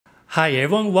Hi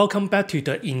everyone, welcome back to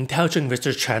the Intelligent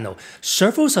Investor channel.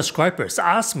 Several subscribers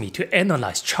asked me to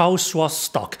analyze Charles Schwab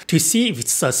stock to see if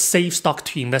it's a safe stock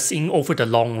to invest in over the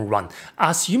long run.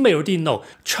 As you may already know,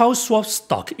 Charles Schwab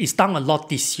stock is down a lot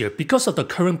this year because of the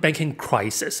current banking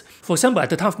crisis. For example, at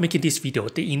the time of making this video,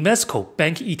 the Invesco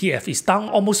Bank ETF is down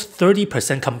almost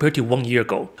 30% compared to 1 year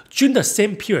ago. During the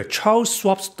same period, Charles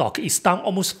Schwab stock is down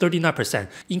almost 39%.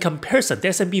 In comparison, the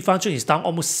S&P 500 is down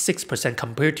almost 6%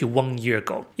 compared to 1 year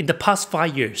ago. In the past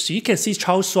 5 years, you can see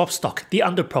Charles Schwab stock, they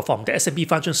underperformed the S&P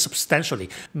 500 substantially,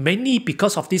 mainly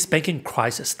because of this banking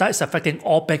crisis that is affecting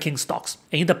all banking stocks.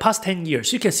 And in the past 10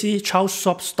 years, you can see Charles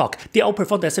Schwab stock, they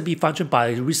outperformed the S&P 500 by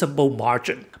a reasonable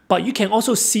margin. But you can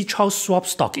also see Charles Schwab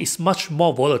stock is much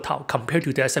more volatile compared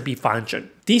to the S&P 500.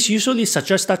 This usually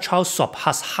suggests that Charles Schwab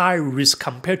has high risk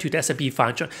compared to the S&P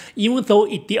 500, even though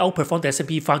it did outperform the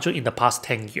S&P 500 in the past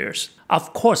 10 years.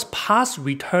 Of course, past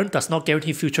return does not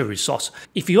guarantee future results.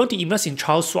 If you want to invest in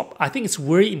Charles Schwab, I think it's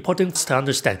very important to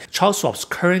understand Charles Schwab's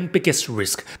current biggest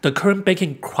risk, the current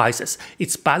banking crisis,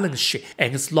 its balance sheet,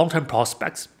 and its long-term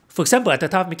prospects. For example, at the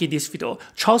time of making this video,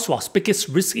 Charles Schwab's biggest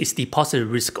risk is deposit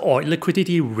risk or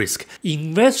liquidity risk.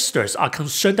 Investors are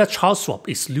concerned that Charles Schwab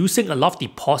is losing a lot of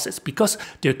deposits because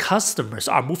their customers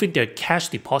are moving their cash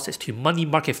deposits to money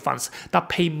market funds that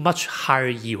pay much higher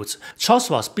yields. Charles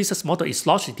Schwab's business model is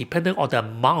largely dependent on the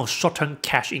amount of short-term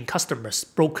cash in customers'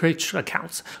 brokerage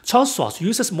accounts. Charles Schwab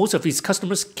uses most of his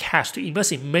customers' cash to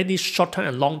invest in many short-term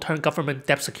and long-term government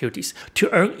debt securities to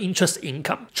earn interest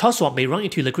income. Charles Schwab may run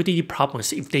into liquidity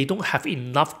problems if they don't have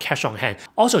enough cash on hand.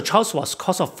 Also, Charles Schwab's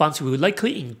cost of funds will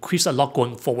likely increase a lot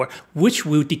going forward, which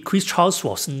will decrease Charles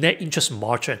Schwab's net interest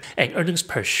margin and earnings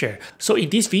per share. So in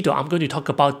this video, I'm going to talk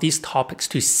about these topics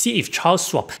to see if Charles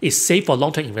Schwab is safe for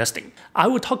long-term investing. I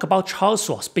will talk about Charles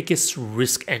Schwab's biggest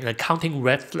risk and accounting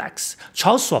red flags.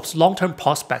 Charles Schwab's long-term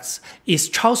prospects. Is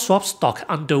Charles Schwab stock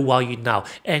undervalued now?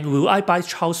 And will I buy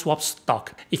Charles Schwab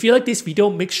stock? If you like this video,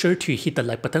 make sure to hit the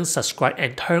like button, subscribe,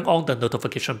 and turn on the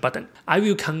notification button. I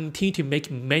will continue to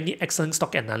make many excellent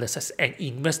stock analysis and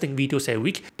investing videos every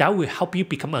week that will help you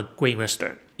become a great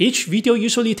investor. Each video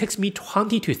usually takes me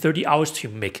 20 to 30 hours to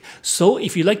make, so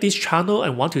if you like this channel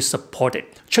and want to support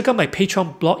it, check out my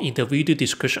Patreon blog in the video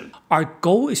description. Our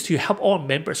goal is to help all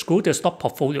members grow their stock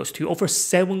portfolios to over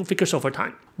 7 figures over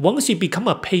time. Once you become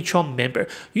a Patreon member,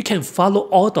 you can follow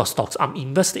all the stocks I'm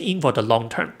investing in for the long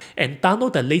term and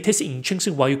download the latest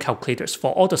intrinsic value calculators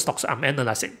for all the stocks I'm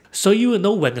analyzing, so you will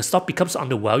know when a stock becomes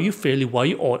undervalued, fairly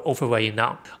valued, or overvalued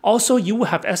now. Also, you will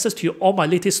have access to all my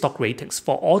latest stock ratings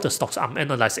for all the stocks I'm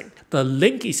analyzing. The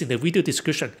link is in the video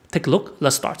description. Take a look,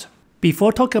 let's start.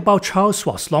 Before talking about Charles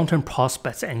Schwab's long-term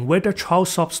prospects and whether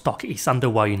Charles Schwab stock is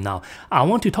undervalued now, I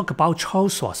want to talk about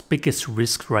Charles Schwab's biggest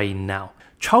risk right now.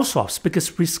 Charles Schwab's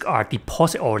biggest risks are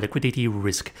deposit or liquidity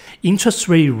risk, interest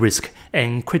rate risk,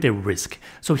 and credit risk.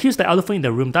 So here's the elephant in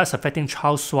the room that's affecting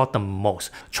Charles Schwab the most.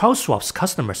 Charles Schwab's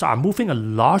customers are moving a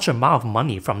large amount of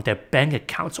money from their bank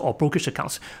accounts or brokerage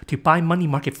accounts to buy money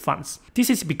market funds.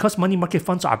 This is because money market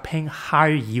funds are paying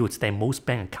higher yields than most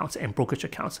bank accounts and brokerage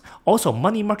accounts. Also,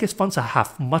 money market funds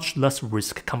have much less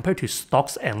risk compared to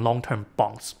stocks and long-term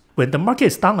bonds. When the market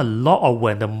is down a lot or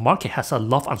when the market has a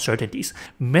lot of uncertainties,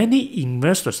 many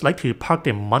investors like to park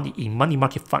their money in money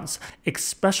market funds,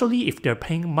 especially if they're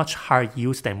paying much higher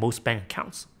yields than most bank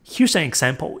accounts. Here's an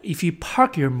example. If you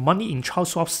park your money in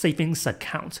Charles Schwab savings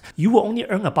account, you will only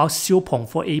earn about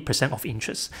 0.48% of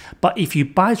interest. But if you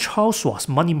buy Charles Schwab's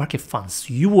money market funds,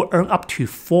 you will earn up to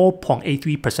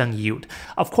 4.83% yield.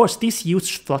 Of course, these yields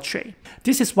fluctuate.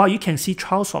 This is why you can see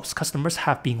Charles Schwab's customers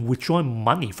have been withdrawing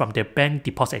money from their bank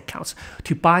deposit accounts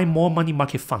to buy more money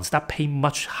market funds that pay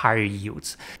much higher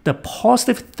yields. The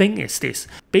positive thing is this.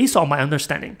 Based on my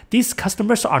understanding, these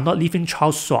customers are not leaving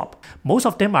Charles Schwab. Most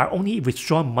of them are only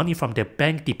withdrawing money from their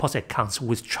bank deposit accounts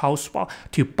with Charles Schwab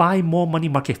to buy more money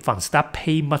market funds that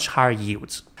pay much higher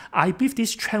yields. I believe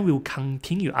this trend will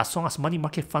continue as long as money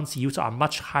market funds yields are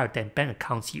much higher than bank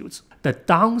accounts yields. The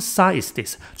downside is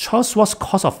this. Charles Schwab's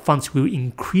cost of funds will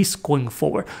increase going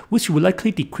forward, which will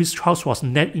likely decrease Charles Schwab's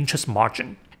net interest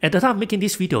margin. At the time of making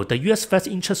this video, the US Fed's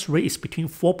interest rate is between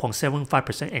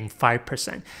 4.75% and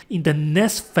 5%. In the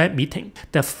next Fed meeting,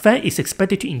 the Fed is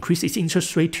expected to increase its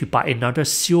interest rate by another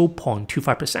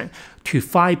 0.25% to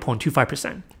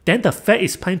 5.25%. Then the Fed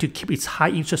is planning to keep its high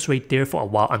interest rate there for a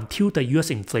while until the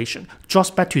US inflation drops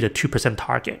back to the 2%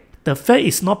 target. The Fed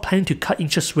is not planning to cut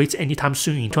interest rates anytime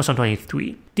soon in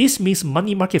 2023. This means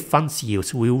money market funds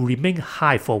yields will remain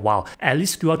high for a while, at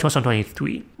least throughout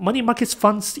 2023. Money market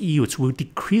funds yields will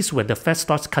decrease when the Fed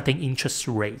starts cutting interest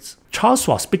rates. Charles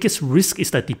Schwab's biggest risk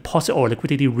is the deposit or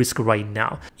liquidity risk right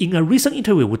now. In a recent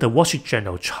interview with the Wall Street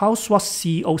Journal, Charles Schwab's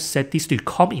CEO said this to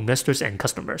calm investors and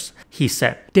customers. He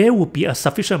said, "There will be a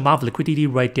sufficient amount of liquidity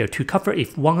right there to cover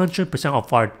if 100%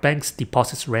 of our bank's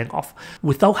deposits ran off,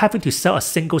 without having to sell a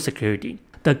single security."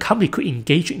 The company could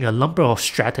engage in a number of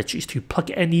strategies to plug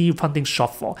any funding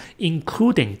shortfall,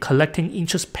 including collecting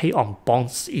interest paid on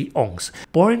bonds it owns,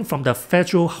 borrowing from the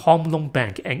Federal Home Loan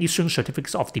Bank, and issuing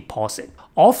certificates of deposit.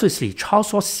 Obviously, Charles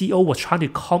Schwab's CEO was trying to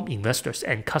calm investors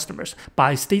and customers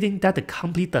by stating that the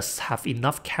company does have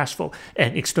enough cash flow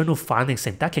and external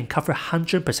financing that can cover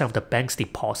 100% of the bank's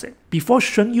deposit. Before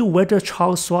showing you whether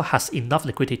Charles Schwab has enough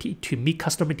liquidity to meet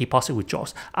customer deposit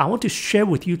withdrawals, I want to share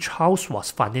with you Charles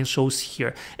Schwab's financials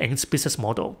here and its business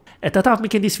model. At the time of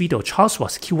making this video, Charles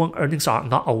Schwab's Q1 earnings are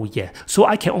not out yet, so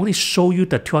I can only show you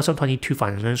the 2022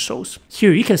 financials.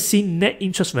 Here you can see net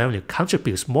interest revenue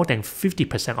contributes more than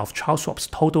 50% of Charles Schwab's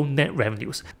total net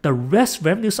revenues. The rest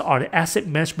revenues are the asset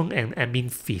management and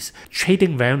admin fees,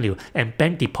 trading revenue, and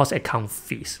bank deposit account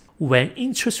fees. When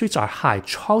interest rates are high,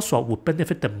 Charles Schwab would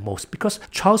benefit the most because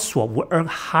Charles Schwab would earn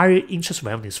higher interest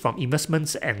revenues from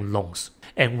investments and loans.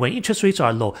 And when interest rates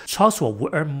are low, Charles Schwab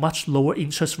would earn much lower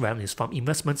interest revenues from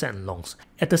investments and loans.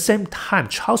 At the same time,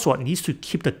 Charles Schwab needs to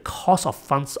keep the cost of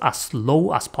funds as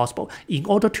low as possible in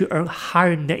order to earn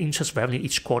higher net interest revenue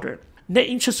each quarter. Net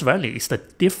interest revenue is the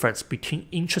difference between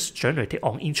interest generated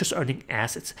on interest earning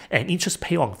assets and interest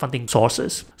paid on funding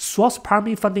sources. Schwab's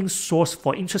primary funding source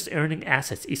for interest earning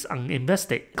assets is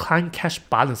uninvested client cash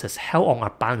balances held on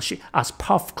our balance sheet as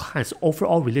part of clients'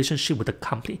 overall relationship with the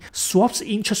company. Schwab's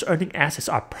interest earning assets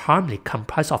are primarily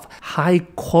comprised of high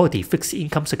quality fixed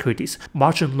income securities,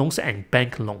 margin loans, and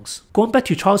bank loans. Going back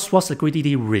to Charles Schwab's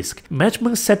liquidity risk,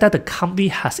 management said that the company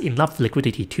has enough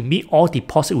liquidity to meet all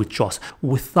deposit withdrawals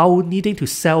without needing to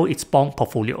sell its bond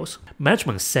portfolios.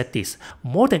 Management said this: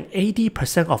 more than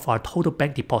 80% of our total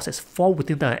bank deposits fall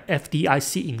within the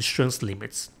FDIC insurance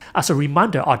limits. As a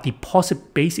reminder, our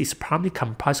deposit base is primarily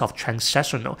comprised of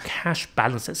transactional cash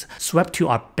balances swept to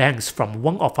our banks from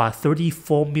one of our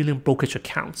 34 million brokerage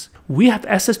accounts. We have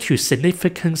access to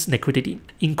significant liquidity,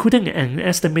 including an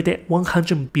estimated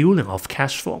 100 billion of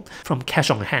cash flow from cash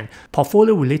on hand,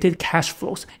 portfolio-related cash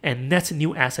flows, and net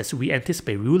new assets we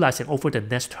anticipate realizing over the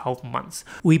next 12 months.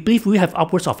 We believe we have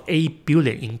upwards of 8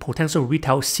 billion in potential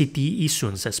retail CD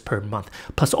issuances per month,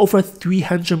 plus over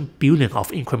 300 billion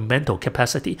of incremental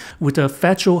capacity with the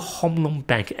Federal Home Loan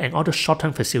Bank and other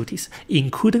short-term facilities,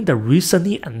 including the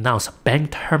recently announced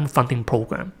Bank Term Funding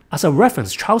Program. As a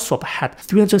reference, Charles Schwab had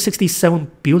 367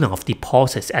 billion of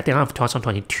deposits at the end of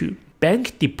 2022.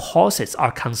 Bank deposits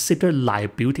are considered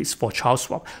liabilities for Charles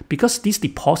Schwab because these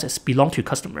deposits belong to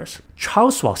customers.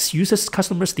 Charles Schwab uses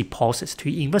customers' deposits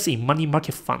to invest in money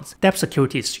market funds, debt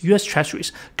securities, US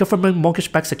Treasuries, government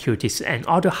mortgage-backed securities, and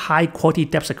other high-quality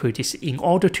debt securities in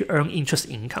order to earn interest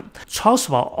income. Charles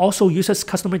Schwab also uses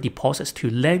customer deposits to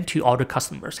lend to other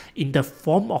customers in the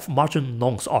form of margin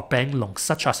loans or bank loans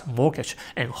such as mortgage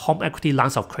and home equity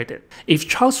lines of credit. If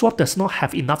Charles Schwab does not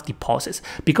have enough deposits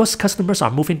because customers are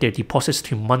moving their deposits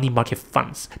to money market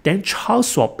funds, then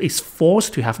Charles Schwab is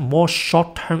forced to have more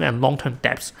short-term and long-term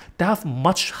debts that have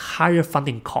much higher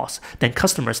funding costs than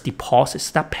customers'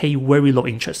 deposits that pay very low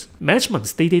interest. Management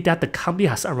stated that the company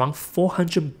has around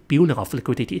 400 billion of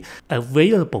liquidity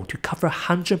available to cover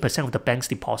 100% of the bank's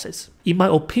deposits. In my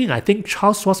opinion, I think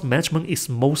Charles Schwab's management is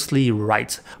mostly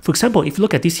right. For example, if you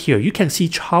look at this here, you can see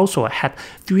Charles Schwab had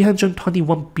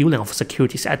 321 billion of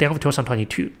securities at the end of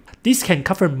 2022. This can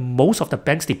cover most of the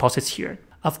bank's deposits here.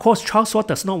 Of course, Charles Schwab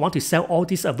does not want to sell all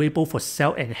these available for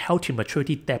sale and held to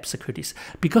maturity debt securities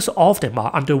because all of them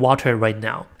are underwater right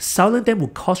now. Selling them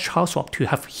would cause Charles Schwab to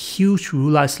have huge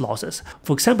realized losses.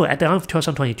 For example, at the end of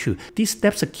 2022, these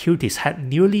debt securities had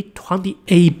nearly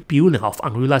 28 billion of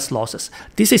unrealized losses.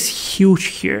 This is huge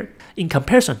here. In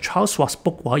comparison, Charles Schwab's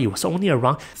book value was only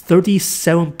around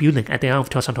 37 billion at the end of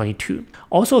 2022.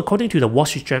 Also, according to the Wall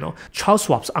Street Journal, Charles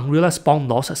Schwab's unrealized bond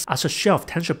losses as a share of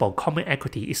tangible common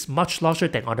equity is much larger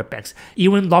than other banks,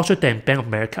 even larger than Bank of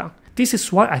America. This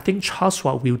is why I think Charles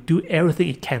Schwab will do everything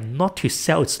it can not to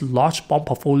sell its large bond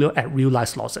portfolio at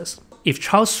realized losses. If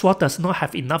Charles Schwab does not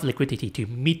have enough liquidity to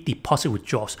meet deposit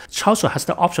withdrawals, Charles Schwab has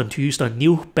the option to use the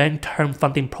new Bank Term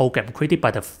Funding Program created by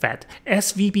the Fed.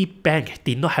 SVB Bank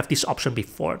did not have this option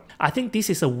before. I think this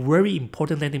is a very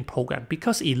important lending program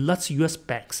because it lets US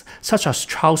banks, such as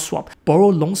Charles Schwab, borrow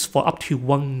loans for up to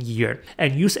 1 year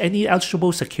and use any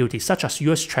eligible securities such as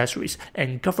US Treasuries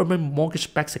and government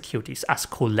mortgage-backed securities as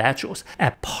collaterals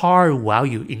at par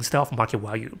value instead of market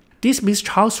value. This means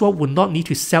Charles Schwab would not need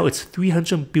to sell its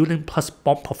 300 billion plus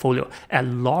bond portfolio at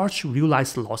large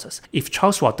realized losses if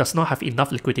Charles Schwab does not have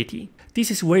enough liquidity. This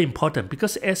is very important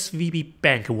because SVB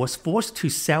Bank was forced to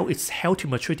sell its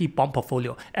held-to-maturity bond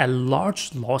portfolio at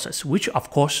large losses, which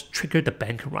of course triggered the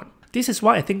bank run. This is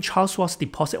why I think Charles Schwab's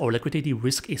deposit or liquidity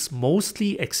risk is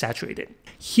mostly exaggerated.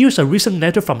 Here's a recent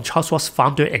letter from Charles Schwab's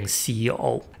founder and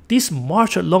CEO. This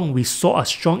March alone, we saw a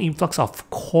strong influx of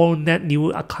core net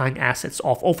new client assets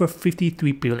of over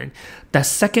 53 billion, the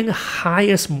second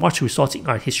highest March results in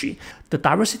our history. The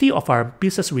diversity of our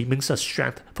business remains a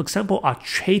strength. For example, our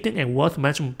trading and wealth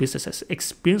management businesses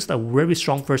experienced a very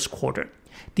strong first quarter.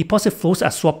 Deposit flows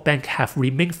at Schwab Bank have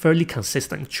remained fairly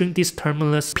consistent during this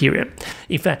tumultuous period.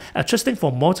 In fact, adjusting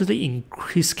for moderately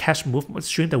increased cash movements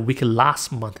during the week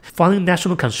last month, following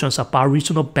national concerns about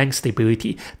regional bank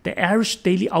stability, the average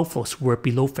daily outflows were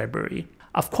below February.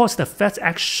 Of course, the Fed's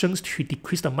actions to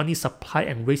decrease the money supply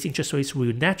and raise interest rates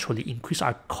will naturally increase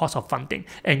our cost of funding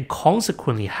and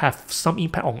consequently have some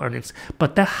impact on earnings,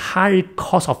 but that higher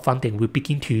cost of funding will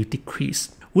begin to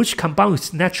decrease, which combined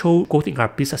with natural growth in our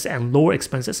business and lower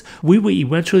expenses, we will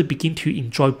eventually begin to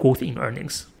enjoy growth in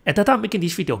earnings. At the time of making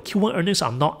this video, Q1 earnings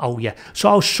are not out yet, so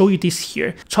I'll show you this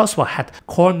here. Charles Schwab had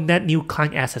core net new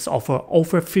client assets of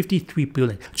over 53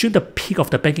 billion during the peak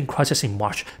of the banking crisis in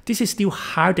March. This is still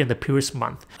higher than the previous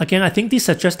month. Again, I think this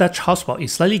suggests that Charles Schwab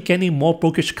is slightly gaining more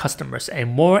brokerage customers and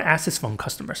more assets from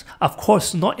customers. Of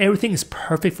course, not everything is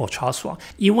perfect for Charles Schwab,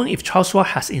 even if Charles Schwab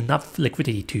has enough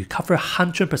liquidity to cover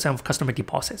 100% of customer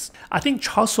deposits. I think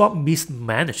Charles Schwab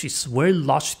mismanaged its very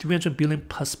large 300 billion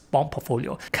plus bond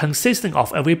portfolio, consisting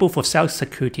of available for sale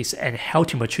securities and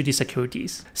held-to-maturity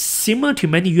securities. Similar to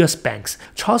many US banks,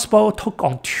 Charles Schwab took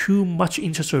on too much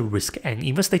interest rate risk and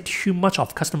invested too much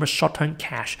of customers' short-term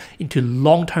cash into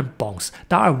long-term bonds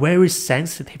that are very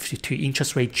sensitive to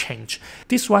interest rate change.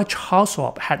 This is why Charles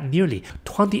Schwab had nearly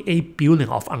 28 billion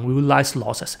of unrealized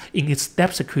losses in its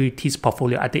debt securities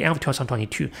portfolio at the end of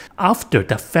 2022, after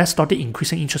the Fed started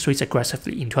increasing interest rates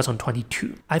aggressively in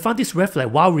 2022. I found this red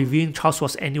flag while reviewing Charles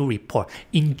Schwab's annual report.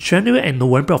 In January and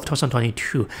November of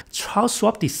 2022, Charles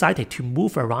Schwab decided to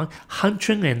move around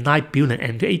 109 billion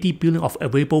and 80 billion of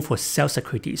available for sale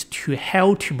securities to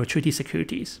held-to-maturity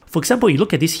securities. For example, you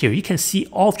look at this here, you can see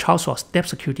all of Charles Schwab's debt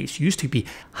securities used to be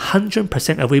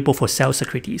 100% available for sale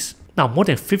securities. Now, more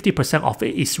than 50% of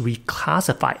it is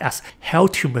reclassified as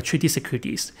held-to-maturity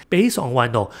securities. Based on what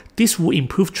I know, this will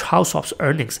improve Charles Schwab's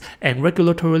earnings and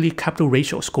regulatory capital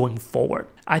ratios going forward.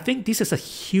 I think this is a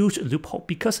huge loophole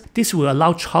because this will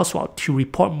allow Charles Schwab to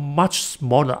report much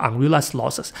smaller unrealized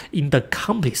losses in the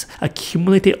company's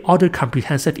accumulated other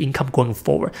comprehensive income going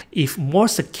forward if more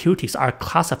securities are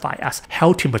classified as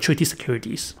held-to-maturity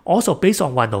securities. Also, based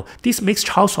on what I know, this makes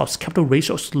Charles Schwab's capital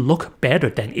ratios look better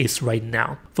than it is right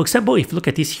now. For example, if you look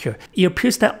at this here, it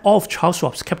appears that all of Charles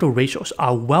Schwab's capital ratios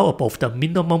are well above the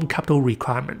minimum capital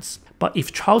requirements. But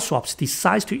if Charles Schwab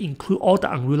decides to include all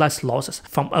the unrealized losses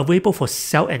from available for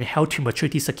sale and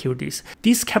held-to-maturity securities,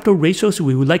 these capital ratios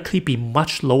will likely be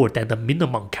much lower than the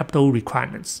minimum capital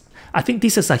requirements. I think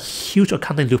this is a huge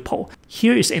accounting loophole.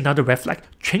 Here is another red flag.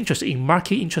 Changes in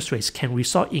market interest rates can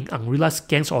result in unrealized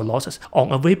gains or losses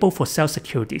on available for sale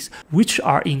securities, which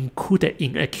are included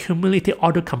in accumulated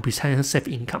other comprehensive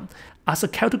income. As a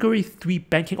Category 3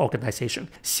 banking organization,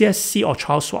 CSC or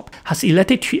Charles Schwab has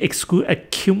elected to exclude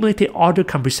accumulated other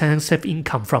comprehensive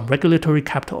income from regulatory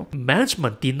capital.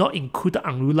 Management did not include the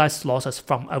unrealized losses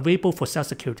from available for sale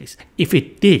securities. If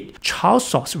it did, Charles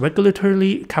Schwab's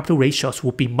regulatory capital ratios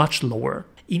would be much lower.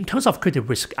 In terms of credit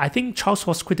risk, I think Charles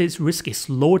Schwab's credit risk is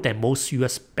lower than most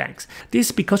US banks. This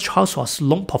is because Charles Schwab's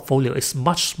loan portfolio is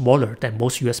much smaller than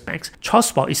most US banks. Charles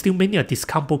Schwab is still mainly a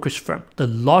discount brokerage firm, the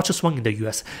largest one in the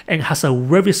US, and has a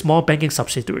very small banking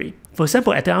subsidiary. For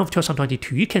example, at the end of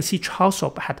 2022, you can see Charles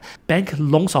Schwab had bank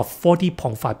loans of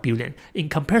 40.5 billion. In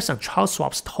comparison, Charles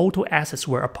Schwab's total assets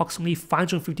were approximately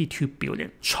 552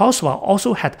 billion. Charles Schwab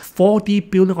also had 40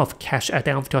 billion of cash at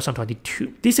the end of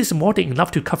 2022. This is more than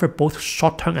enough to cover both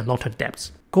short-term and long-term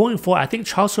debts. Going forward, I think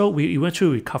Charles Schwab will eventually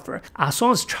recover as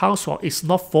long as Charles Schwab is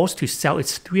not forced to sell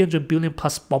its 300 billion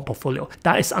plus bond portfolio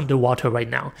that is underwater right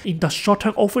now. In the short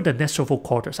term, over the next several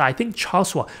quarters, I think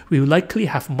Charles Schwab will likely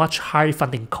have much higher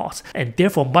funding costs and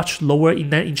therefore much lower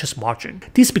net interest margin.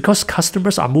 This is because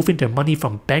customers are moving their money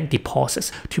from bank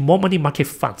deposits to more money market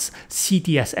funds,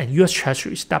 CDS, and US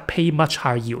Treasuries that pay much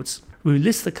higher yields.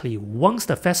 Realistically, once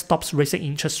the Fed stops raising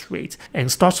interest rates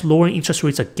and starts lowering interest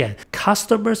rates again,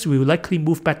 customers will likely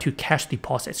move back to cash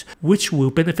deposits, which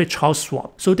will benefit Charles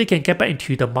Schwab, so they can get back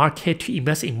into the market to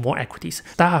invest in more equities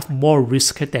that have more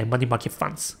risk than money market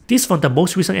funds. This from the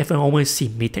most recent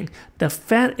FOMC meeting. The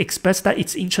Fed expects that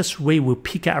its interest rate will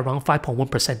peak at around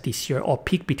 5.1% this year, or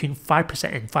peak between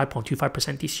 5% and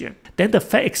 5.25% this year. Then the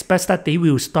Fed expects that they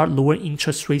will start lowering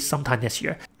interest rates sometime next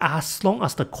year, as long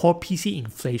as the core PC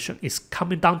inflation is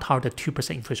coming down toward the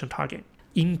 2% inflation target.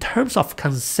 In terms of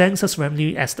consensus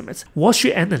revenue estimates, Wall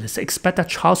Street analysts expect that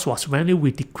Charles Schwab's revenue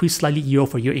will decrease slightly year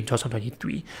over year in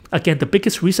 2023. Again, the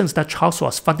biggest reason is that Charles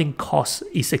Schwab's funding cost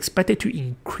is expected to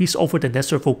increase over the next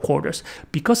several quarters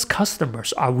because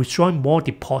customers are withdrawing more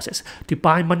deposits to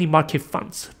buy money market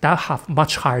funds that have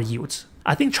much higher yields.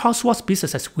 I think Charles Schwab's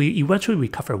businesses will eventually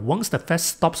recover once the Fed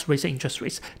stops raising interest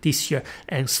rates this year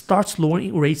and starts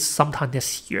lowering rates sometime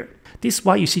next year. This is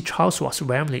why you see Charles Schwab's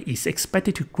revenue is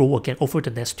expected to grow again over the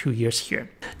next 2 years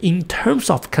here. In terms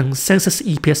of consensus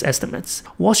EPS estimates,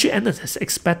 Wall Street analysts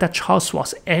expect that Charles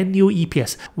Schwab's annual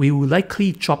EPS will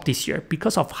likely drop this year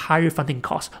because of higher funding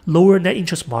costs, lower net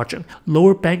interest margin,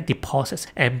 lower bank deposits,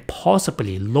 and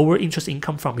possibly lower interest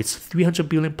income from its $300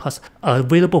 billion plus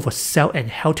available for sale and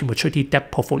held to maturity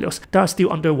debt portfolios that are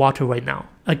still underwater right now.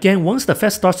 Again, once the Fed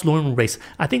starts lowering rates,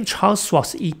 I think Charles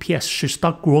Schwab's EPS should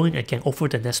start growing again over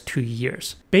the next 2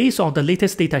 years. Based on the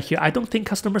latest data here, I don't think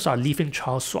customers are leaving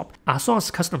Charles Schwab. As long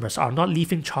as customers are not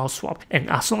leaving Charles Schwab, and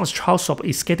as long as Charles Schwab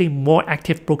is getting more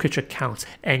active brokerage accounts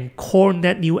and core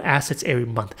net new assets every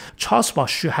month, Charles Schwab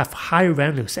should have higher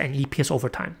revenues and EPS over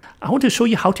time. I want to show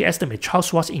you how to estimate Charles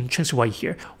Schwab's intrinsic value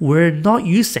here. We're not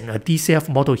using a DCF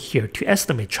model here to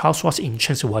estimate Charles Schwab's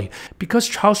intrinsic value because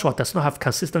Charles Schwab does not have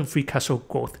consistent free cash flow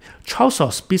growth. Charles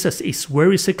Schwab's business is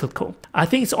very cyclical. I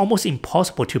think it's almost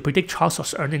impossible to predict Charles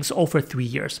Schwab's earnings over 3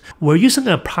 years. We're using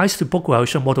a price to book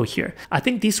valuation model here. I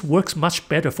think this works much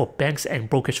better for banks and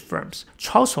brokerage firms.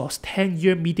 Charles Schwab's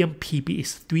 10-year median PB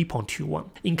is 3.21.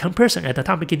 In comparison, at the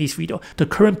time making this video, the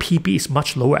current PB is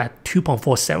much lower at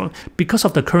 2.47 because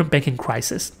of the current banking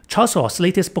crisis. Charles Schwab's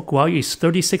latest book value is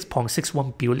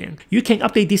 $36.61 billion. You can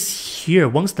update this here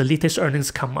once the latest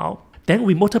earnings come out. Then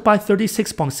we multiply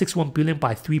 $36.61 billion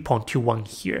by 3.21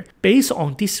 here. Based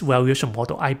on this valuation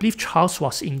model, I believe Charles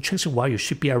Schwab's intrinsic value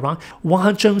should be around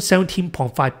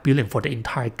 $117.5 billion for the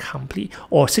entire company,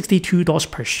 or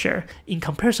 $62 per share. In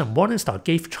comparison, Morningstar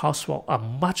gave Charles Schwab a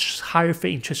much higher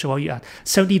Fed intrinsic value at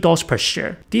 $70 per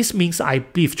share. This means I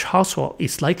believe Charles Schwab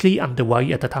is likely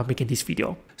undervalued at the time making this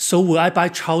video. So will I buy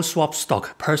Charles Schwab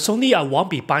stock? Personally, I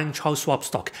won't be buying Charles Schwab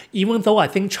stock, even though I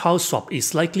think Charles Schwab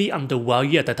is likely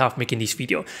undervalued at the time of making this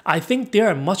video. I think there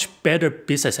are much better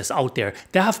businesses out there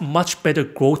that have much better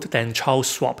growth than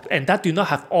Charles Schwab and that do not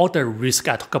have all the risk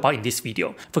I talk about in this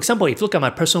video. For example, if you look at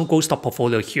my personal gold stock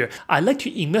portfolio here, I like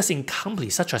to invest in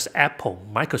companies such as Apple,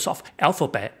 Microsoft,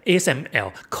 Alphabet,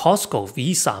 ASML, Costco,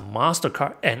 Visa,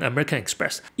 MasterCard, and American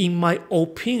Express. In my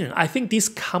opinion, I think these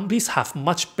companies have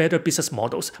much better business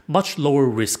models, much lower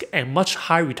risk, and much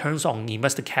higher returns on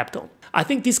invested capital. I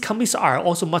think these companies are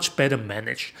also much better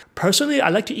managed. Personally, I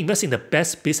like to invest in the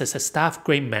best businesses that have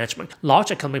great management,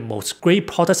 large economic moats, great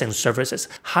products and services,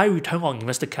 high return on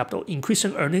invested capital,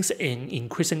 increasing earnings, and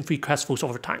increasing free cash flows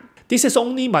over time. This is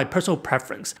only my personal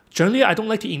preference. Generally, I don't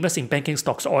like to invest in banking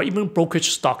stocks or even brokerage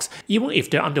stocks, even if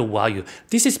they're undervalued.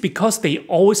 This is because they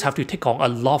always have to take on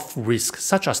a lot of risk,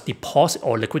 such as deposit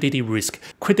or liquidity risk,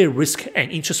 credit risk,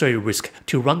 and interest rate risk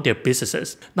to run their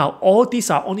businesses. Now, all these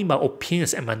are only my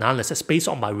opinions and my analysis based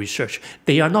on my research.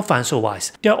 They are not financial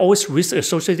advice. There are always risks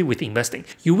associated with investing.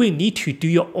 You will need to do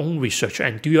your own research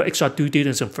and do your extra due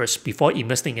diligence first before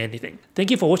investing in anything. Thank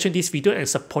you for watching this video and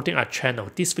supporting our channel.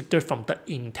 This is Victor from the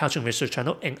Intelligent Investor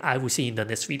channel, and I will see you in the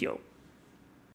next video.